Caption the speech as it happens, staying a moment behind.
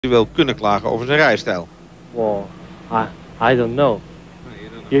hij wel kunnen klagen over zijn rijstijl. Well, I don't know.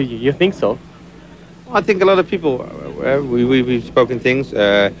 You think so? Well, I think a lot of people, we've spoken things.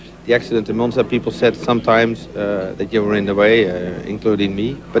 The accident in Monza, people said sometimes that you were in the way, including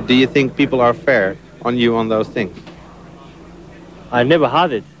me. But do you think people are fair on you on those things? I never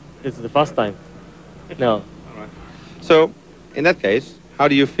had it. This is the first time. No. All right. So, in that case, how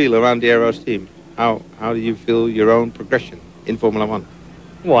do you feel around the Aeros team? How do you feel your own progression in Formula One?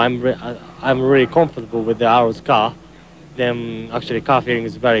 Well, I'm really comfortable with the Aros car. Then actually car feeling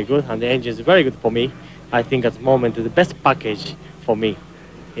is very good and the engine is very good for me. I think at the moment the best package for me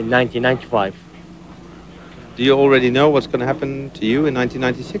in 1995. Do you already know what's going to happen to you in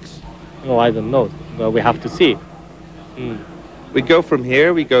 1996? No, I don't know. Well, we have to see. We go from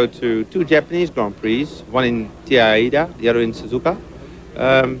here, we go to 2 Japanese Grand Prix, one in Tiaida, the other in Suzuka.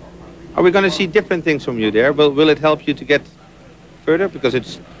 Are we going to see different things from you there? Will it help you to get further? Because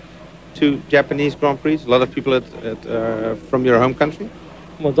it's 2 Japanese Grand Prix, a lot of people from your home country?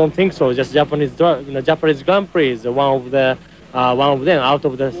 Well, don't think so. Just Japanese Grand Prix is one of them out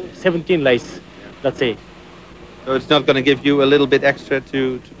of the 17 races. That's it. So it's not going to give you a little bit extra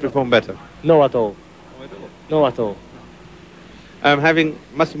to perform better? No at all. No at all. Having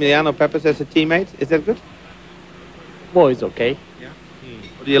Massimiliano Peppers as a teammate, is that good? Well, it's okay. Yeah.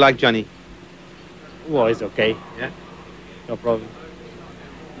 Or do you like Johnny? Well, it's okay. Yeah. No problem.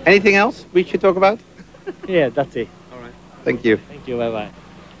 Anything else we should talk about? Yeah, that's it. All right. Thank you. Thank you. Bye bye.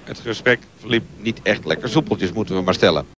 Het gesprek verliep niet echt lekker soepeltjes, moeten we maar stellen.